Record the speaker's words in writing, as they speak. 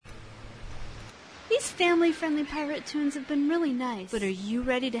these family-friendly pirate tunes have been really nice. But are you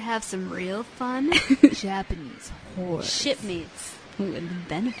ready to have some real fun? Japanese horror. Shipmates. With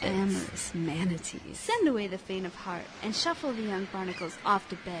benefits. Amorous manatees. Send away the faint of heart and shuffle the young barnacles off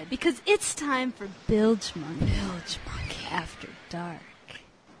to bed, because it's time for Bilgemunky. Bilgemunky After Dark.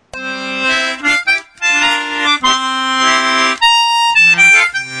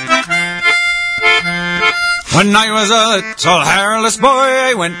 When I was a little hairless boy,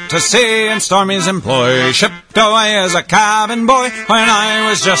 I went to sea in Stormy's employ, shipped away as a cabin boy when I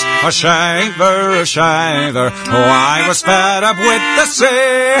was just a shaver. Oh, I was fed up with the sea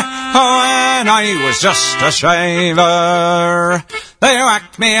when I was just a shaver. They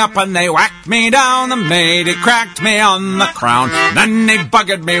whacked me up and they whacked me down, the matey cracked me on the crown, then they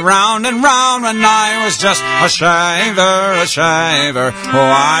buggered me round and round when I was just a shaver. Oh,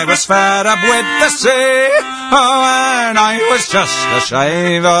 I was fed up with the sea when I was just a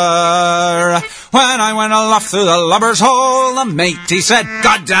shaver. When I went aloft through the lubber's hole, the matey said,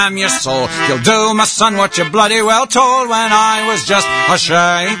 God damn your soul, you'll do, my son, what you bloody well told. When I was just a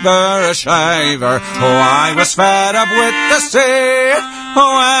shaver. Oh, I was fed up with the sea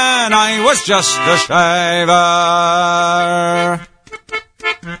when I was just a shaver.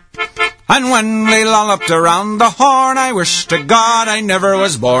 And when they lolloped around the horn, I wish to God I never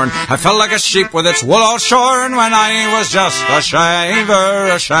was born. I felt like a sheep with its wool all shorn when I was just a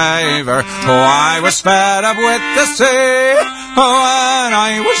shaver. Oh, I was fed up with the sea when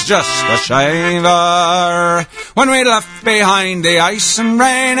I was just a shaver. When we left behind the ice and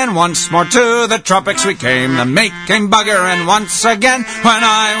rain and once more to the tropics we came, the mate came buggering once again when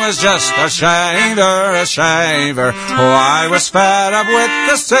I was just a shaver. Oh, I was fed up with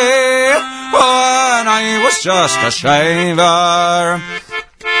the sea when I was just a shaver.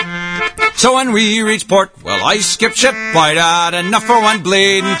 So when we reached port, well, I skipped ship. I'd had enough for one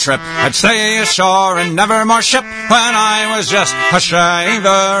bleeding trip. I'd stay ashore and never more ship when I was just a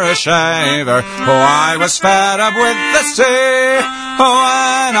shaver. Oh, I was fed up with the sea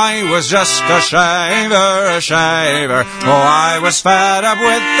when I was just a shaver. Oh, I was fed up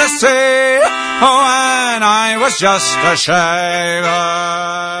with the sea when I was just a shaver.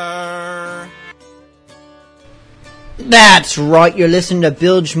 That's right, you're listening to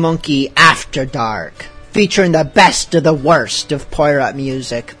Bilgemunky After Dark, featuring the best of the worst of pirate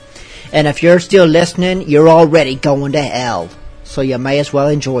music. And if you're still listening, you're already going to hell, so you may as well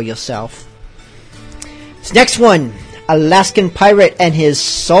enjoy yourself. This next one, Alaskan Pirate and his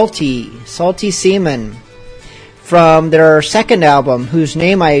Salty Seaman, from their second album, whose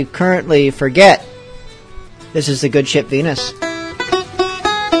name I currently forget. This is The Good Ship Venus.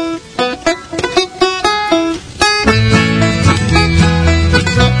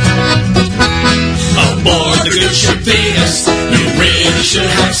 The good ship Venus, you really should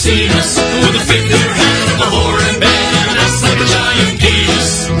have seen us, with a figurehead of a whore in bed and an ass like a giant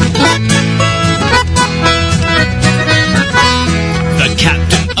penis. The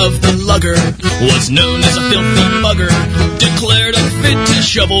captain of the lugger was known as a filthy bugger, declared unfit to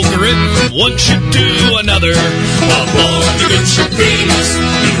shovel grit from one ship to another. Aboard the good ship Venus,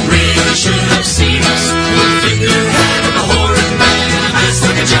 you really should have seen us, with a figurehead of a whore in bed and an ass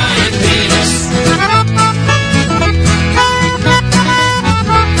like a giant penis.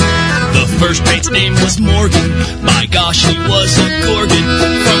 First mate's name was Morgan. My gosh, he was a gorgon.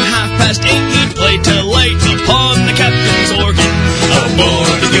 From 8:30 he'd play till late upon the captain's organ.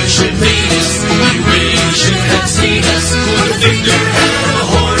 Aboard the good ship Venus, you really should have seen us, with a figurehead of a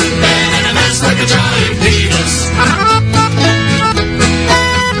whore in bed and an ass like a giant penis.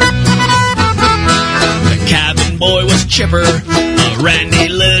 The cabin boy was Chipper, a randy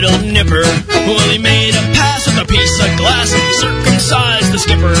little nipper. Well, he made a pass with a piece of glass and circumcised the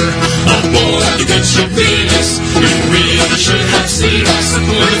skipper. Aboard the good ship Venus, you really should have seen us,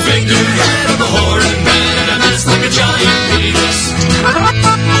 with a figurehead of a whore in bed and an ass like a giant penis.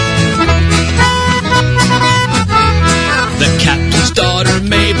 The captain's daughter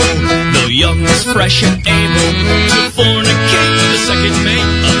Mabel, though young, was fresh and able to fornicate with the second mate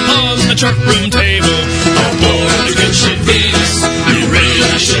upon the chart room table. Aboard the good ship Venus, you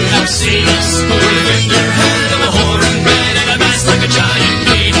really should have seen us, with a figurehead of a whore in bed and an ass like a giant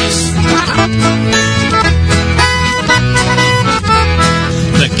penis.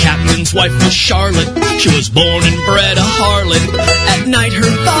 The captain's wife was Charlotte. She was born and bred a harlot. At night her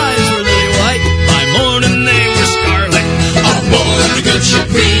thighs were lily white, by morning they were scarlet. Aboard the good ship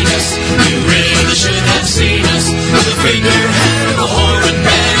Venus, you really should have seen us, with a figurehead of a whore in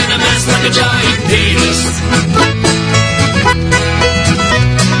bed and a ass like a giant penis.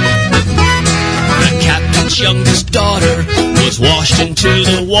 The captain's youngest daughter was washed into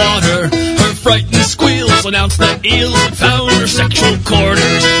the water. Her frightened squeals announced that eels had found her sexual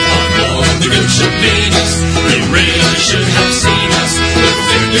quarters. On board the good ship Venus, they really should have seen us, with a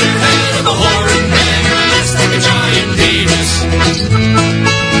figurehead of a horrid man and a mast like a giant penis.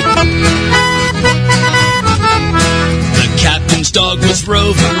 The captain's dog was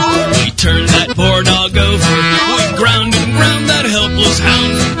Rover. We turned that poor dog over. We ground and ground that helpless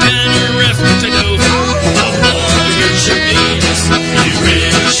hound from Tenerife to Dover. On board the good ship Venus, they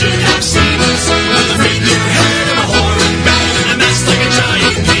really should have seen us, with a figurehead of a horrid man and a mast like a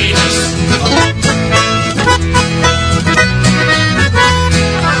giant penis.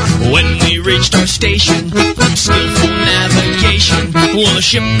 When we reached our station, from skillful navigation, well, the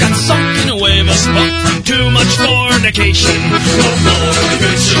ship got sunk in a wave of smoke from too much fornication. On board the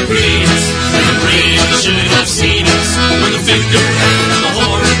good ship Venus, they really should have seen us, with a figurehead of a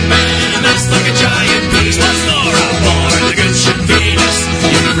horrid man and a mast like a giant penis. Once more, on board the good ship Venus,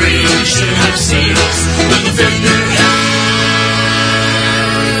 you really should have seen us, with a figurehead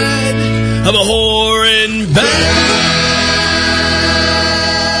of a horrid man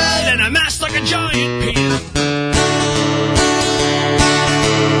and a mast like a giant penis.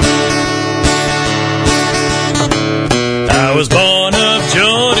 I was born of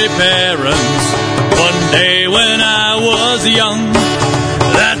Geordie parents one day when I was young.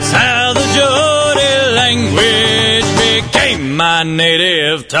 That's how the Geordie language became my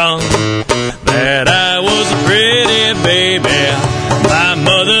native tongue. That I was a pretty baby, my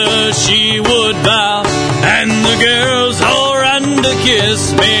mother she would bow, and the girls all run to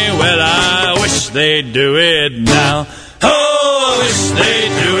kiss me. Well, I wish they'd do it now. Oh, I wish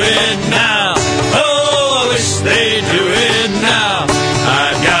they'd do it now. Oh, I wish they'd do it now.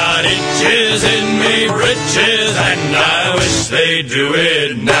 I've got itches in me britches, and I wish they'd do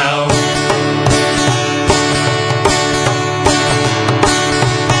it now.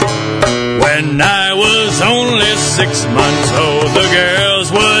 When I was only 6 months old, the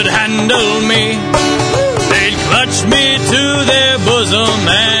girls would handle me. They'd clutch me to their bosom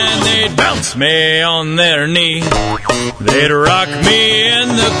and they'd bounce me on their knee. They'd rock me in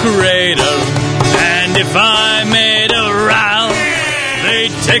the cradle, and if I made a row,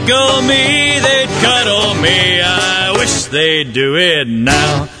 they'd tickle me, they'd cuddle me. I wish they'd do it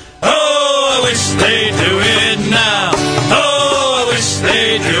now. Oh, I wish they'd do it now. Oh, I wish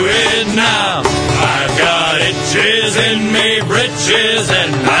they'd do it now. I've got itches in me britches,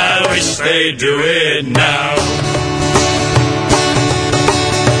 and I wish they'd do it now.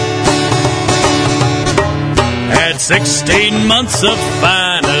 At 16 months, a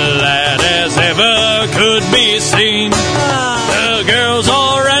fine lad as ever could be seen. The girls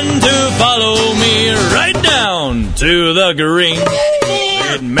all ran to follow me right down to the green.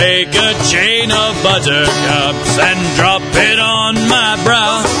 They'd make a chain of buttercups and drop it on my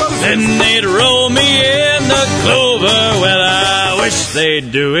brow. Then they'd roll me in the clover. Well, I wish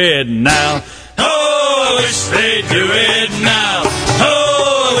they'd do it now. Oh, I wish they'd do it now.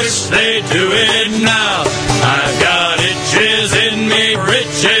 Oh, I wish they'd do it now. I've got itches in me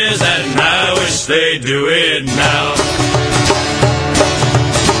britches, and I wish they'd do it now.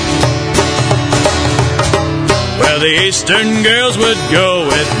 Well, the eastern girls would go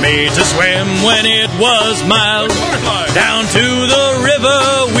with me to swim when it was mild. Down to the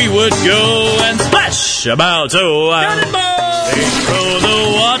river we would go and splash about a while. They'd throw the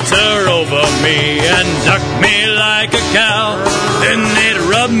water over me and duck me like a cow. Then they'd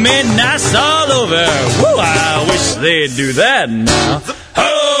rub me nice all over. Woo, I wish they'd do that now.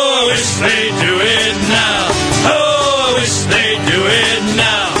 Oh, I wish they'd do it now. Oh, I wish they'd do it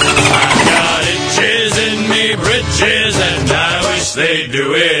now. I've got itches in me britches, and I wish they'd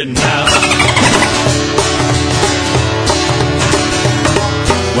do it now.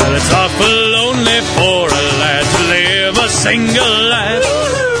 Well, it's awful lonely for a lad to live a single life.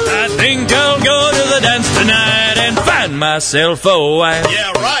 I think I'll go to the dance tonight and find myself a wife.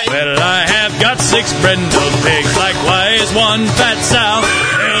 Yeah, right. Well, I have got 6 brindle pigs, likewise 1 fat sow.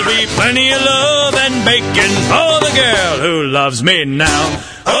 There'll be plenty of love and bacon for the girl who loves me now.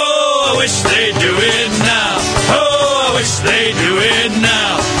 Oh, I wish they'd do it now. Oh, I wish they'd do it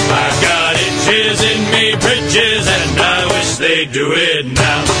now. I've got itches in me britches, and I wish they'd do it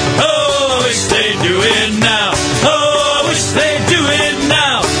now. Oh, I wish they'd do it now. Oh, I wish they'd do it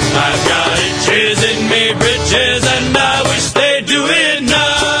now. I've got itches in me britches, and I wish they'd do it now.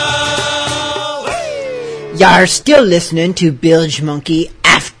 You're still listening to Bilgemunky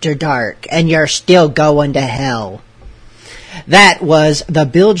After Dark, and you're still going to hell. That was the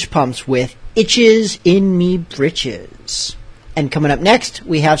Bilge Pumps with Itches in Me Britches. And coming up next,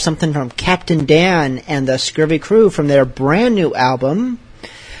 we have something from Captain Dan and the Scurvy Crew from their brand new album,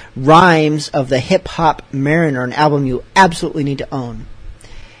 rhymes of the Hip Hop Mariner, an album you absolutely need to own.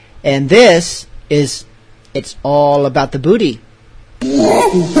 And this is It's All About the Booty.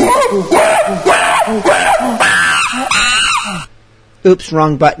 Oops,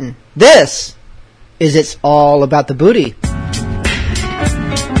 wrong button. This is It's All About the Booty.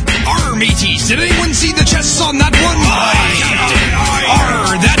 Arr, mateys, did anyone see the chests on that one?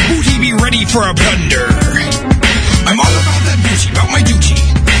 Arr, that booty be ready for a plunder. I'm all about that booty, about my duty.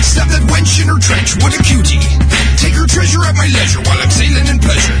 Stab that wench in her trench, what a cutie. Take her treasure at my leisure while I'm sailing in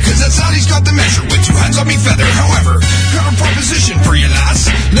pleasure, cause that Sally's got the measure with 2 hands on me feather. However, got a proposition for you,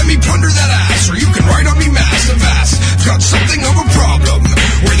 lass. Let me plunder that ass, or you can ride on me mass and vast. Got something of a problem.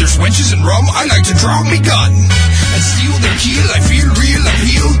 Where there's wenches and rum, I like to draw me gun and steal their keel. I feel real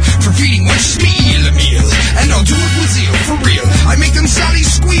appeal for feeding wenches me eel a meal, and I'll do it with zeal, for real. I make them Sally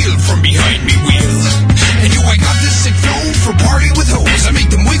squeal from behind me wheel. And yo, I got this sick flow for party with hoes. I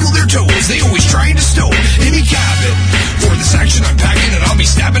make them wiggle their toes, they always trying to stow in me cabin. For this action I'm packing, and I'll be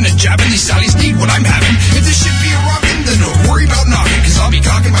stabbing and jabbing. These Sallys need what I'm having. If this shit be a rockin', then don't worry about knocking, cause I'll be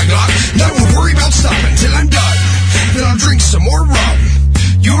cocking my Glock, and I won't worry about stopping till I'm done. Then I'll drink some more rum.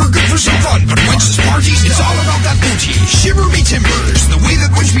 You were good for some fun, but wench's party's it's all about that booty. Shiver me timbers, the way that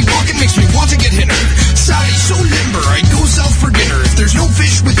wench be walking makes me want to get in her. Sally's so limber, I'd go south for dinner. If there's no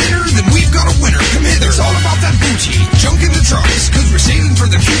fish within her, then we've got a winner. Come hither, it's all about that booty. Junk in the trucks, cause we're sailing for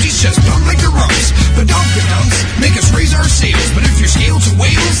the cuties, just plumb like the rumps. The Dunkin' make us raise our sails, but if you're scaled to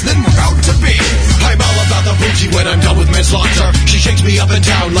whales, then we're out to bail. I'm all about the booty when I'm done with manslaughter. She shakes me up and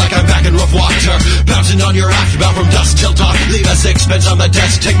down like I'm back in rough water. Bouncing on your act, bound from dusk till dawn. Leave a sixpence on the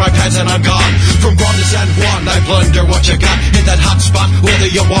desk, take my pants and I'm gone. From Guam to San Juan, I plunder what you got. Hit that hot spot, whether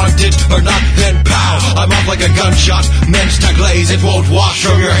you want it or not, then pow, I'm off like a gunshot. Men's to glaze, it won't wash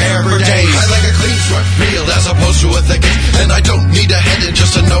from your hair for days. I like a clean swept field as opposed to a thicket, and I don't need a head in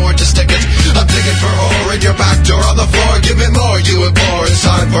just to know where to stick it. I'm digging for ore in your back door on the floor. Give me more, you implore. It's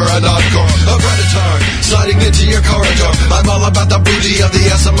time for an encore. A predator sliding into your corridor. I'm all about the booty of the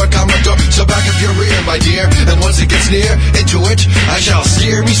SMR Commodore. So back up your rear, my dear, and once it gets near, into it I shall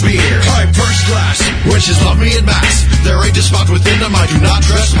steer me spear. I'm first class, witches love me in mass. There ain't a spot within them I do not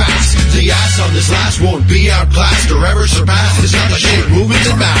trespass. The ass on this last won't be outclassed or ever surpassed. It's not a shade movement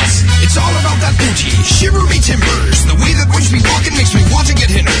in mass. It's all about that booty. Shiver me timbers, the way that wench be walking makes me want to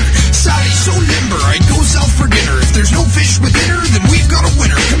get in her. Sally's so limber, I'd go south for dinner. If there's no fish within her, then we've got a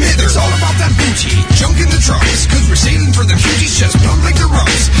winner. Come hither, it's all about that booty. Junk in the trucks, cause we're sailing for the cuties, just plumb like the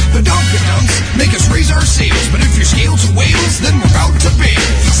rumps. The Dunkin' make us raise our sails, but if you're scaled to whales, then we're out to bail.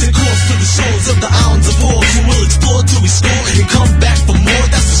 Sit close to the shores of the islands of whores, who will explore till we score and come back for more.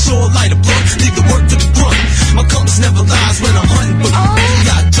 That's the shore light of blood, leave the work to the grunt. My compass never lies when I'm hunting, but you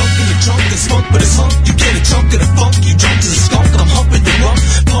got junk in the trunk that's funk, but it's hump. You get a chunk of the funk, you jump to the skunk, I'm humping the rump.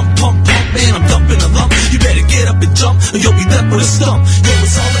 Pump, pump, pump, man, I'm dumping a lump. You better get up and jump, or you'll be left with a stump. Yo,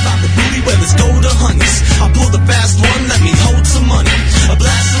 it's all about the booty, whether it's gold or honeys. I pull the fast one, let me hold some money. A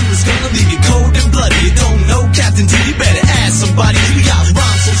blast from is gonna leave you cold and bloody. You don't know Captain D, you better ask somebody. We got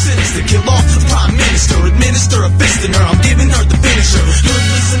rhymes so sinister, kill off the prime minister, administer a fist in her. I'm giving her the finisher. Good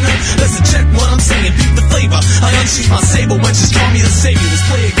listener, listen, check what I'm saying, beat the flavor. I unsheath my saber, wenches call me the savior. This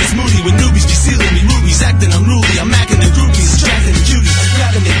player gets moody when newbies be sealing me rubies, acting unruly. I'm macking the groupies, attracting the cuties,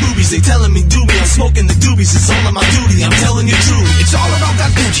 grabbing their boobies. They telling me do me, I'm smoking the doobies. It's all of my duty, I'm telling you true. It's all about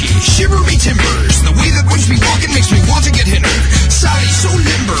that booty. Shiver me timbers, the way that wench be walking makes me want to get in her. Sally's so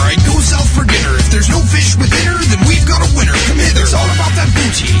limber, I'd go south for dinner. If there's no fish within her, then we've got a winner. Come hither, it's all about that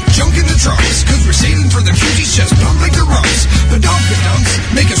booty. Junk in the trucks, cause we're sailing for the cuties, just plumb like the rumps. The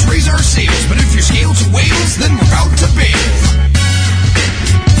Dunkin' make us raise our sails, but if you're scaled to whales, then we're out to bail.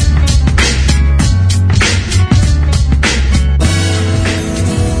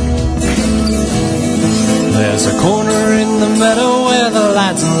 There's a corner in the meadow where the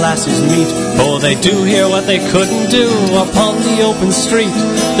lads and lassies meet, for they do hear what they couldn't do upon the open street.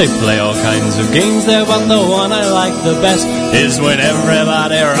 They play all kinds of games there, but the one I like the best is when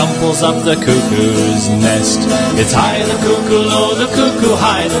everybody rumples up the cuckoo's nest. It's high the cuckoo, low the cuckoo,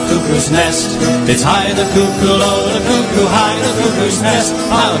 high the cuckoo's nest. It's high the cuckoo, low the cuckoo, high the cuckoo's nest.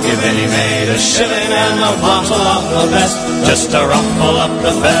 I'll give any maid a shilling and a bottle of the best, just to ruffle up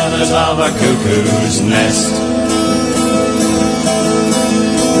the feathers of a cuckoo's nest.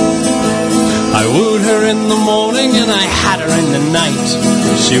 I wooed her in the morning and I had her in the night.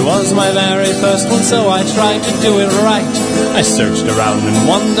 She was my very first one, so I tried to do it right. I searched around and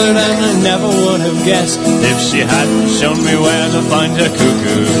wondered, and I never would have guessed if she hadn't shown me where to find her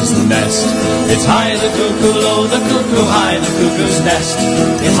cuckoo's nest. It's high the cuckoo, low the cuckoo, high the cuckoo's nest.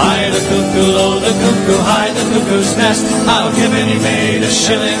 It's high the cuckoo, low the cuckoo, high the cuckoo's nest. I'll give any maid a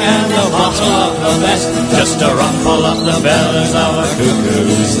shilling and a bottle of the best, just to ruffle up the feathers of a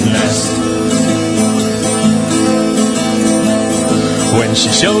cuckoo's nest. When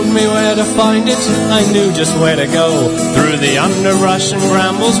she showed me where to find it, I knew just where to go. Through the underbrush and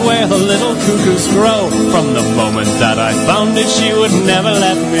brambles where the little cuckoos grow. From the moment that I found it, she would never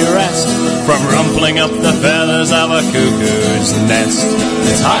let me rest from rumpling up the feathers of a cuckoo's nest.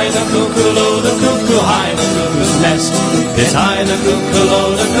 It's high the cuckoo, low the cuckoo, high the cuckoo's nest. It's high the cuckoo,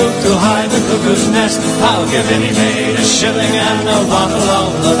 low the cuckoo, high the cuckoo's nest. I'll give any maid a shilling and a bottle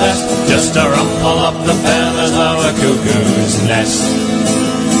of the best, just to rumple up the feathers of a cuckoo's nest.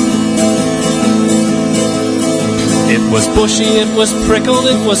 It was bushy, it was prickled,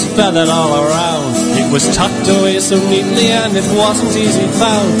 it was feathered all around. It was tucked away so neatly and it wasn't easy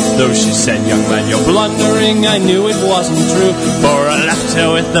found. Though she said, young man, you're blundering, I knew it wasn't true, for I left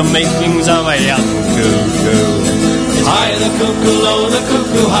her with the makings of a young cuckoo. It's high the cuckoo, low the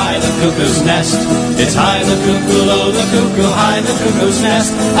cuckoo, high the cuckoo's nest. It's high the cuckoo, low the cuckoo, high the cuckoo's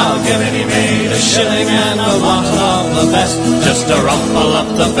nest. I'll give any maid a shilling and a bottle of the best, just to ruffle up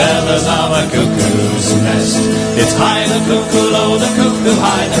the feathers of a cuckoo's nest. It's high the cuckoo, low the cuckoo,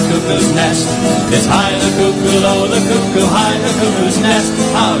 high the cuckoo's nest. It's high the cuckoo, low the cuckoo, high the cuckoo's nest.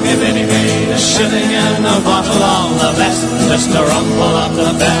 I'll give any maid a shilling and a bottle of the best, just to ruffle up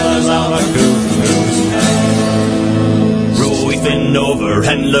the feathers of a cuckoo's nest. Fin over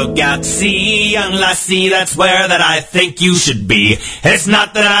and look out to sea, young lassie, that's where that I think you should be. It's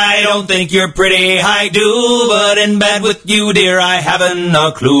not that I don't think you're pretty, I do, but in bed with you, dear, I haven't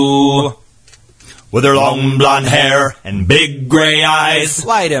a clue. With her long blonde hair and big grey eyes.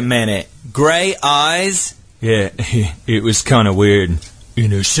 Wait a minute, grey eyes? Yeah, it was kind of weird.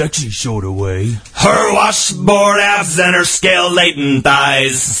 In a sexy sort of way. Her washboard abs and her scale-laden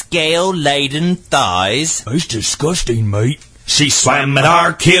thighs. Scale-laden thighs? That's disgusting, mate. She swam at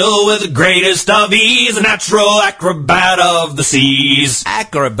our kill with the greatest of ease, a natural acrobat of the seas.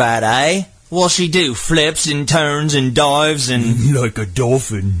 Acrobat, eh? What'll she do? Flips and turns and dives and... Like a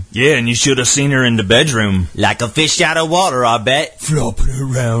dolphin. Yeah, and you should have seen her in the bedroom. Like a fish out of water, I bet. Flopping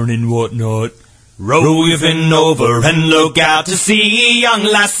around and whatnot. Row your fin over and look out to sea, young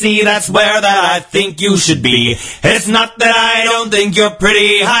lassie, that's where that I think you should be. It's not that I don't think you're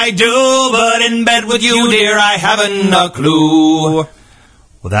pretty, I do, but in bed with you, dear, I haven't a clue.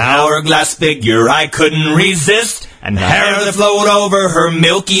 With hourglass figure I couldn't resist, and hair that flowed over her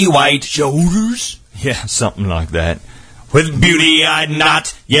milky white shoulders. Yeah, something like that. With beauty I'd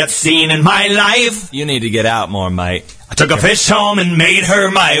not yet seen in my life. You need to get out more, mate. I took a fish home and made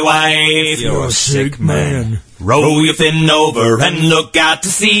her my wife. You're a sick man. Row your fin over and look out to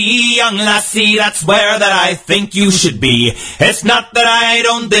sea, young lassie, that's where that I think you should be. It's not that I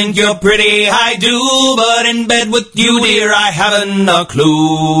don't think you're pretty, I do, but in bed with you, dear, I haven't a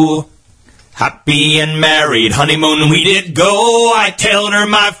clue. Happy and married, honeymoon we did go. I tailed her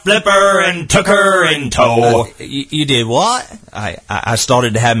my flipper and took her in tow. You did what? I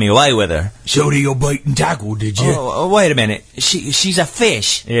started to have me away with her. Showed her your bait and tackle, did you? Oh, wait a minute. She's a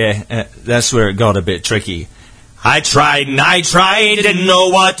fish. Yeah, that's where it got a bit tricky. I tried and I tried, didn't know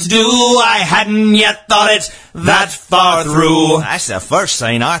what to do. I hadn't yet thought it that far through. That's the first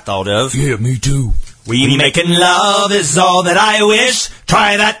thing I thought of. Yeah, me too. We making love is all that I wish.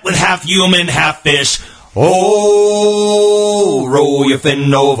 Try that with half human, half fish. Oh, roll your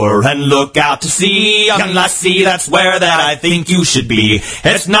fin over and look out to sea, young lassie, that's where that I think you should be.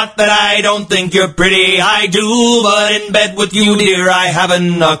 It's not that I don't think you're pretty, I do, but in bed with you, dear, I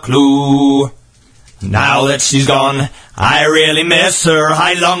haven't a clue. Now that she's gone, I really miss her.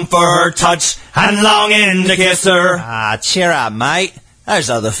 I long for her touch and longing to kiss her. Ah, cheer up, mate. There's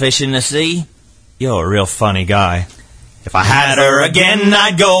other fish in the sea. You're a real funny guy. If I had her again,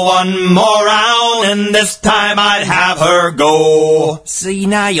 I'd go one more round, and this time I'd have her go. See,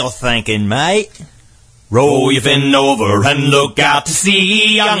 now you're thinking, mate. Roll your fin over and look out to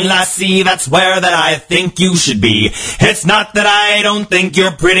sea, young lassie, that's where that I think you should be. It's not that I don't think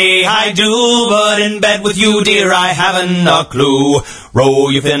you're pretty, I do, but in bed with you, dear, I haven't a clue.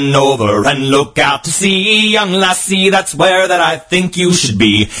 Roll your fin over and look out to sea, young lassie, that's where that I think you should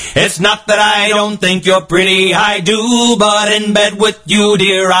be. It's not that I don't think you're pretty, I do, but in bed with you,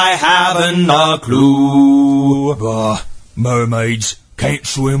 dear, I haven't a clue. Bah, mermaids, can't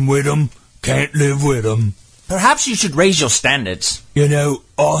swim with them. Can't live with 'em. Perhaps you should raise your standards. You know,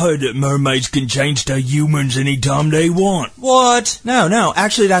 I heard that mermaids can change to humans anytime they want. What? No,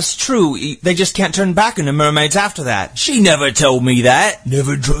 actually that's true. They just can't turn back into mermaids after that. She never told me that.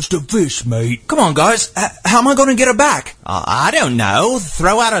 Never trust a fish, mate. Come on, guys. How am I going to get her back? I don't know.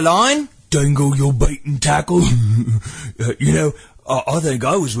 Throw out a line? Dangle your bait and tackle. You know, I think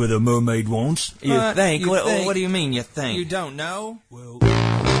I was with a mermaid once. You think? What do you mean, you think? You don't know? Well...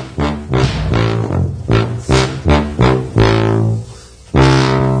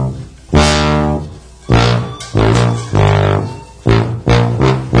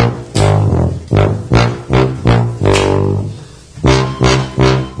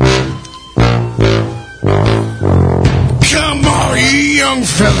 Young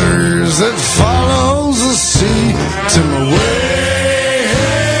feathers that follows the sea to my way.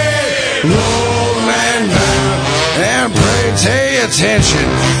 Roll the man down and pray pay attention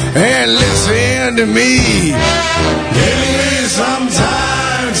and listen to me. Give me some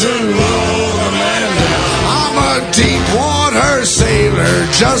time to roll the man down. I'm a deep water sailor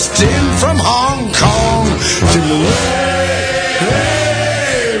just in from Hong Kong to the way.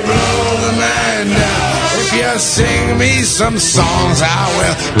 Blow the man down. If you sing me some songs, I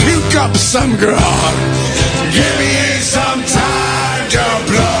will puke up some grog. Give me some time to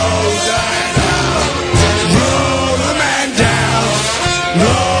blow the man down. Blow the man down.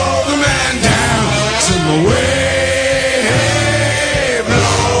 Blow the man down. To my way.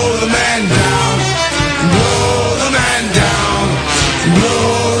 Blow the man down. Blow the man down.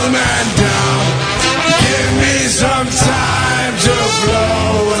 Blow the man down. Give me some time to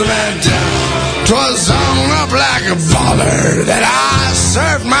blow the man down. 'Twas on a black baller that I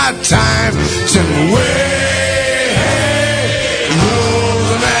served my time to way. Roll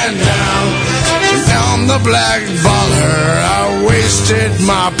the man down. On the black baller I wasted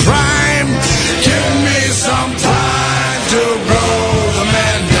my prime. Give me some time to blow the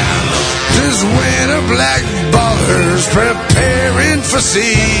man down. Just when a black baller's preparing for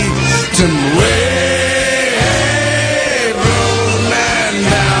sea to way. Blow the man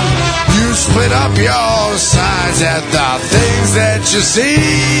down. Split up your sides at the things that you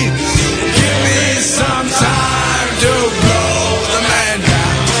see. Give me some time to blow the man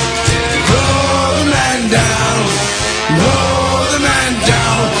down. Blow the man down. Blow the man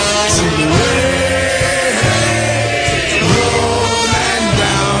down. To the way. Blow the man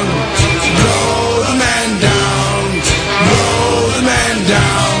down. Blow the man down. Blow the man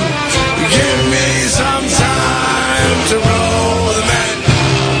down. Give me some time to blow the man down.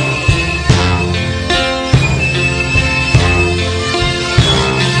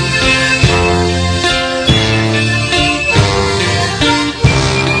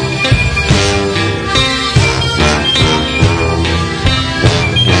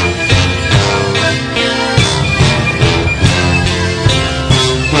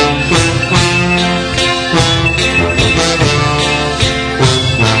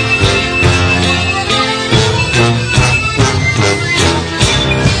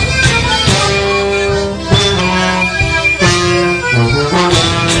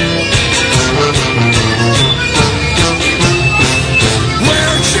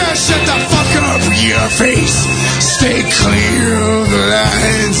 Face, stay clear of the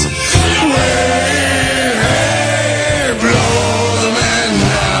lines. Way, blow the man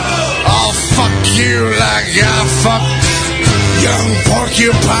down. I'll fuck you like I fuck young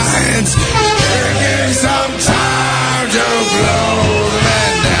porcupines. Give me some time to blow the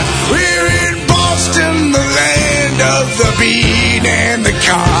man down. We're in Boston, the land of the bean and the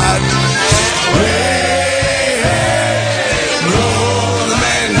cod.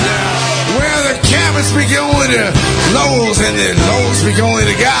 Be going to Lowe's and then Lowe's be going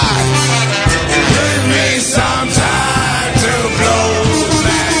to God. Give me some time to blow the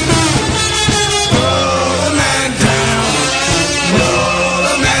man down. Blow the man down. Blow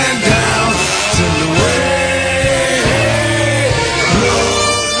the man down. To the way. Blow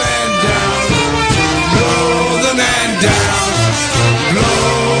the man down. Blow the man down.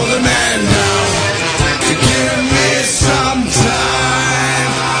 Blow the man down. To give me some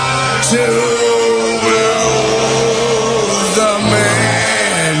time to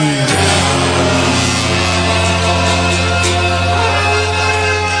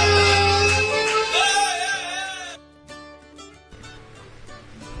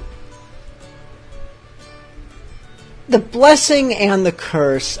The blessing and the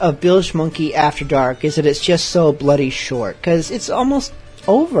curse of Bilgemunky After Dark is that it's just so bloody short, because it's almost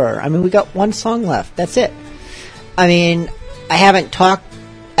over. I mean, we got one song left. That's it. I mean, I haven't talked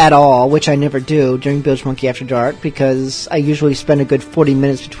at all, which I never do during Bilgemunky After Dark, because I usually spend a good 40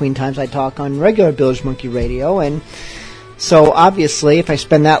 minutes between times I talk on regular Bilgemunky radio, and so obviously if I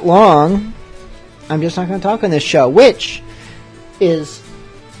spend that long, I'm just not going to talk on this show, which is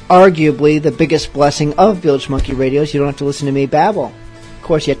arguably the biggest blessing of Bilgemunky radio, is you don't have to listen to me babble. Of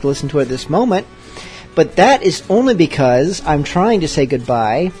course, you have to listen to it at this moment, but that is only because I'm trying to say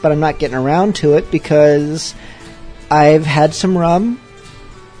goodbye, but I'm not getting around to it because I've had some rum,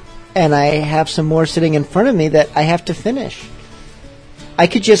 and I have some more sitting in front of me that I have to finish. I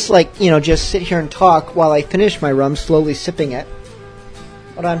could just, just sit here and talk while I finish my rum, slowly sipping it.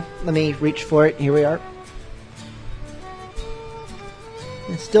 Hold on, let me reach for it. Here we are.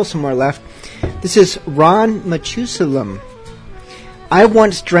 There's still some more left. This is Ron Machusalam. I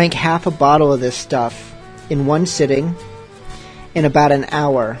once drank half a bottle of this stuff in one sitting in about an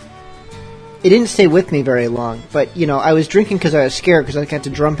hour. It didn't stay with me very long, but, I was drinking because I was scared because I got to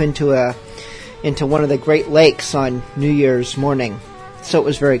jump into one of the Great Lakes on New Year's morning, so it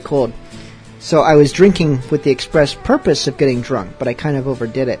was very cold. So I was drinking with the express purpose of getting drunk, but I kind of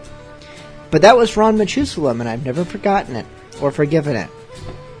overdid it. But that was Ron Machusalam, and I've never forgotten it or forgiven it.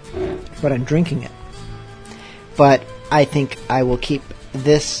 But I'm drinking it. But I think I will keep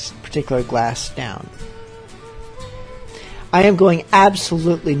this particular glass down. I am going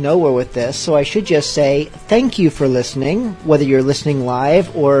absolutely nowhere with this, so I should just say thank you for listening, whether you're listening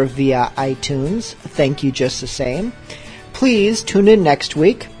live or via iTunes. Thank you just the same. Please tune in next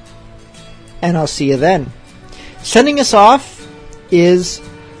week, and I'll see you then. Sending us off is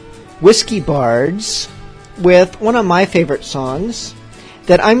Whiskey Bards with one of my favorite songs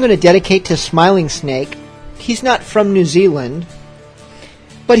that I'm going to dedicate to Smiling Snake. He's not from New Zealand,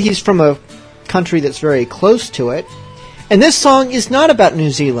 but he's from a country that's very close to it. And this song is not about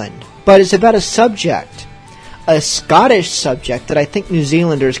New Zealand, but it's about a subject, a Scottish subject that I think New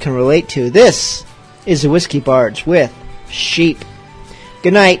Zealanders can relate to. This is the Whiskey Bards with Sheep.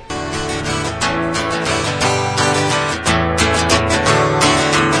 Good night.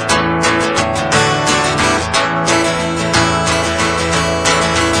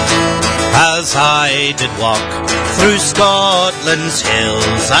 As I did walk through Scotland's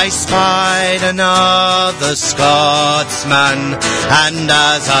hills, I spied another Scotsman, and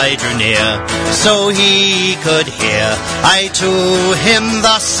as I drew near, so he could hear, I to him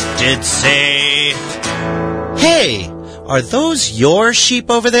thus did say, "Hey, are those your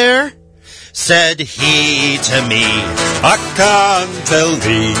sheep over there?" Said he to me, "I can't tell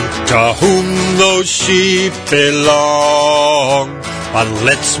thee to whom those sheep belong, and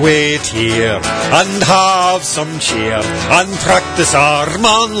let's wait here and have some cheer and practice our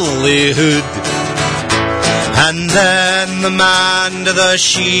manlyhood." And then the man to the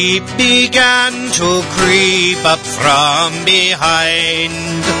sheep began to creep up from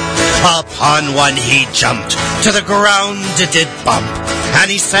behind. Upon one he jumped, to the ground it did bump,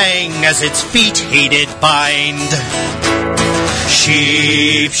 and he sang as its feet he did bind.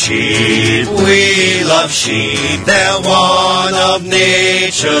 Sheep, sheep, we love sheep, they're one of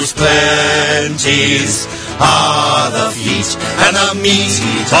nature's plenties. Are the feet and the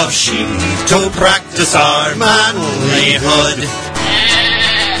meat of sheep to practice our manlyhood.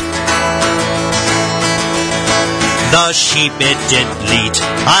 The sheep it did bleat,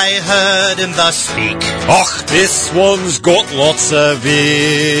 I heard him thus speak, "Och, this one's got lots of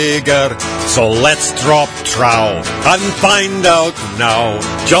vigour, so let's drop trow and find out now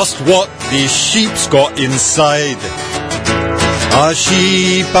just what these sheep's got inside." A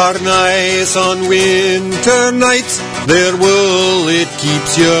sheep are nice on winter nights, their wool it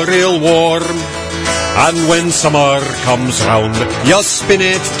keeps you real warm. And when summer comes round, you spin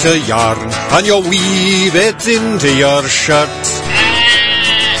it to yarn, and you weave it into your shirts.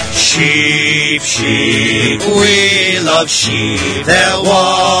 Sheep, sheep, we love sheep, they're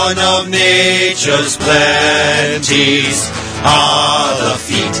one of nature's plenties. Are the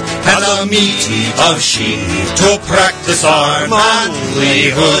feet and the meat of sheep to practice our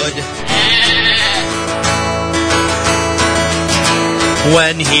manlyhood.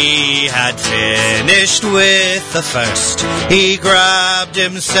 When he had finished with the first, he grabbed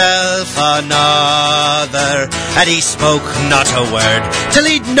himself another, and he spoke not a word till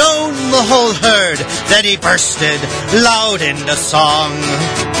he'd known the whole herd. Then he bursted loud into song.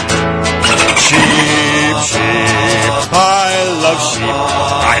 Sheep, sheep, I love sheep.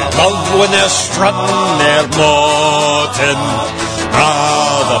 I love when they're strutting their maudlin.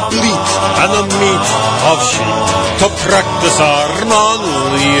 The bleat and the meat of sheep to practice our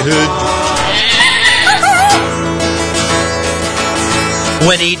manlyhood.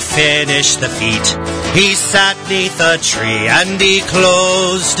 When he'd finished the feat, he sat neath a tree and he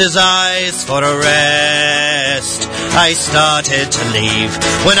closed his eyes for a rest. I started to leave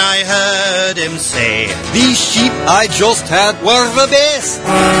when I heard him say, These sheep I just had were the best.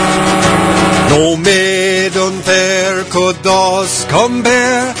 No maiden fair could thus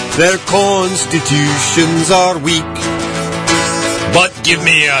compare, their constitutions are weak. But give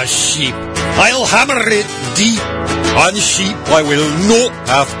me a sheep, I'll hammer it deep, on sheep I will not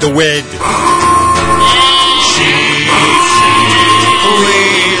have to wed. Sheep, sheep, we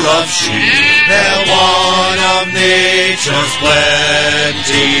love sheep, they're one of nature's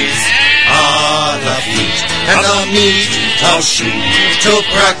plenties. Ah, the feet and the meat of sheep to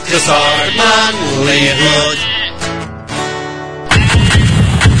practice our manlyhood.